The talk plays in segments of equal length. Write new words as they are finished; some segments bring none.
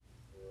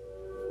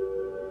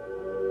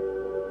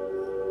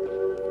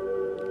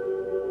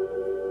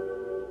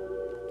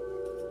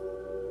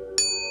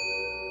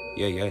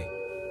Yay, yay.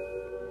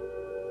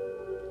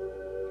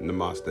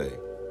 Namaste.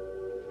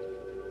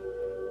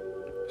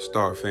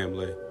 Star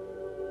family.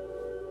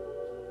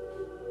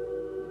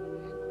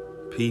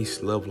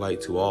 Peace, love,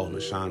 light to all,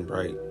 and shine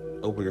bright.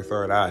 Open your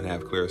third eye and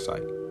have clear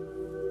sight.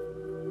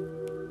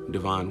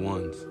 Divine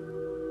ones.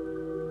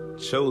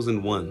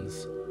 Chosen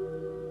ones.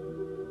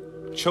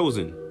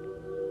 Chosen.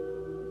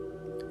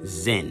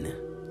 Zen.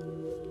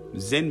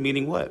 Zen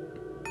meaning what?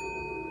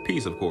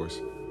 Peace, of course.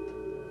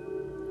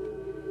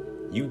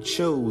 You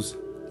chose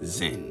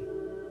Zen.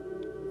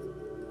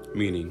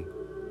 Meaning,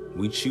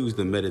 we choose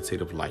the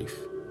meditative life.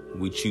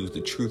 We choose the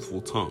truthful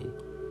tongue.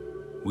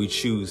 We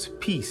choose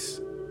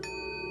peace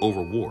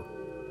over war.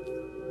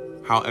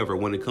 However,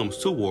 when it comes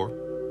to war,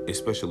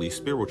 especially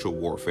spiritual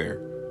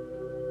warfare,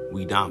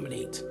 we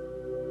dominate.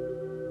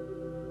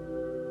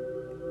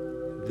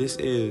 This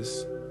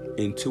is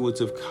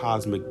intuitive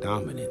cosmic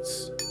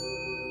dominance,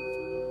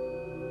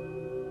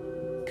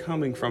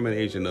 coming from an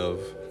agent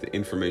of the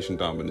Information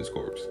Dominance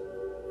Corps,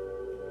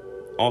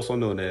 also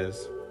known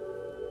as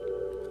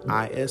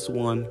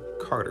IS-1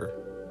 Carter,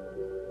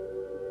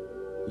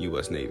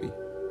 U.S. Navy.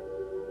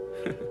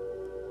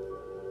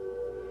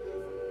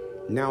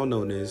 Now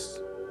known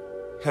as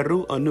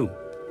Heru Anu,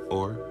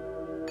 or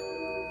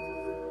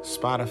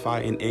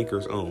Spotify and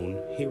Anchor's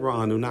own Hira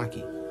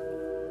Anunnaki.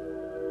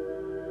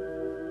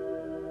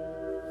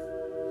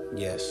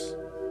 Yes.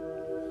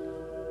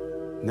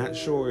 Not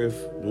sure if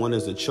one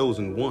is a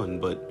chosen one,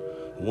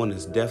 but one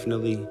is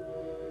definitely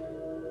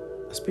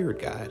a spirit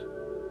guide.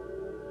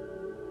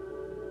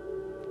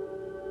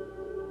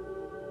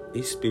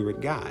 A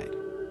spirit guide.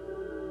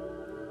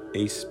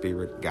 A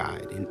spirit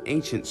guide. An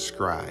ancient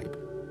scribe.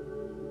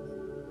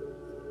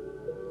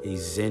 A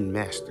Zen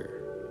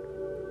master.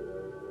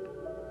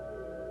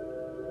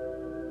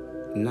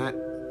 Not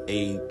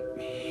a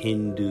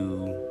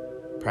Hindu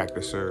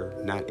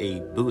practicer, not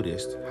a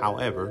Buddhist,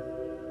 however,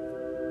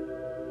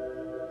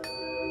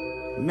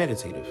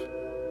 meditative.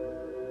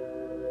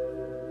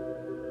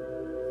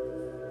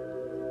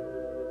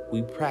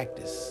 We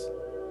practice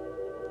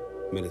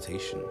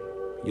meditation,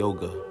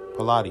 yoga,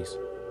 Pilates,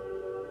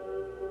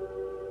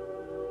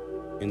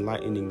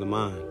 enlightening the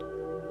mind.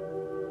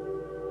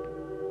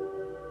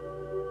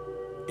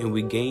 And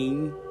we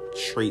gain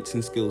traits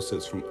and skill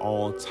sets from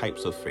all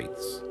types of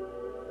faiths,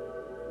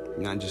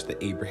 not just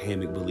the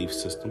Abrahamic belief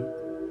system,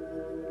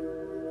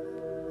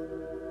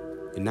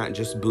 and not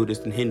just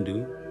Buddhist and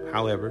Hindu,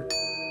 however,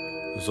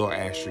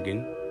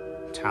 Zoroastrian,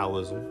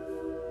 Taoism,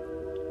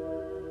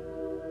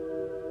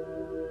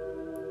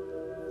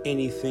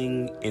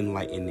 anything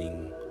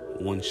enlightening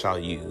one shall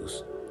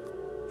use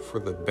for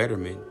the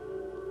betterment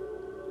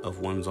of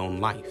one's own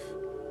life,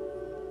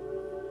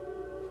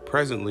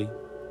 presently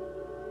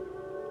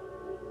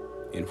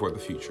and for the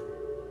future.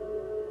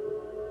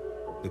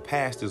 The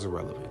past is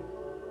irrelevant.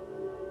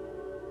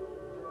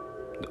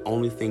 The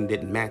only thing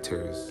that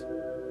matters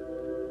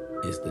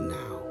is the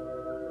now.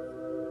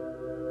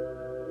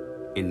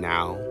 And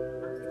now,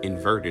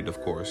 inverted,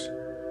 of course,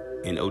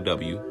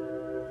 N-O-W,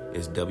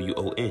 is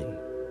W-O-N.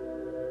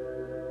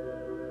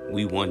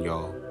 We won,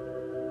 y'all.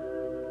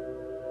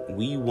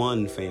 We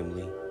won,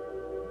 family.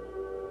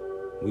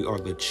 We are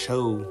the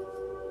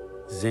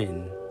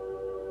chosen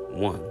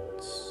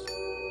ones.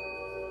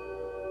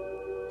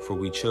 For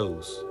we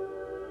chose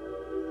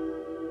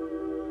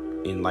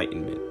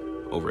enlightenment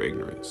over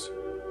ignorance,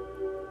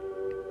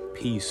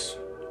 peace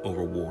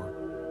over war,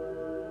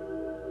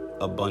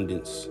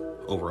 abundance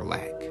over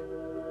lack.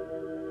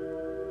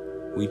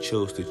 We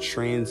chose to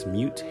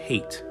transmute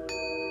hate,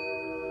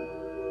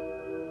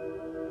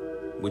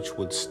 which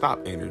would stop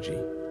energy,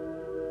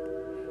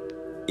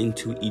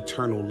 into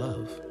eternal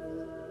love.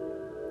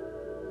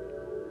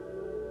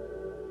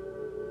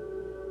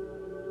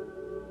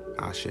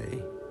 Ashe.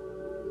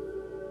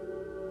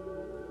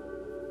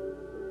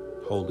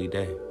 Holy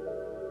day.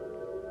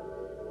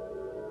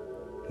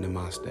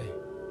 Namaste.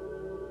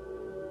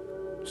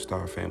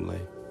 Star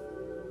family.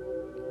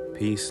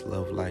 Peace,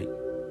 love, light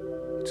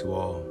to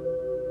all,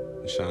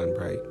 and shine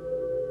bright.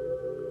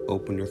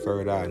 Open your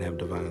third eye and have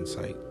divine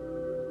sight.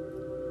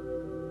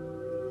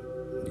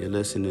 You're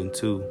listening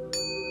to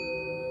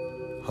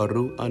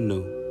Heru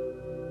Anu,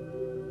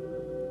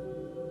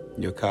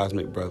 your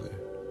cosmic brother,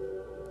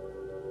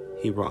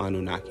 Hira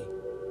Anunnaki.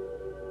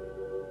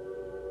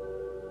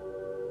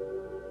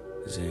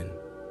 Zen.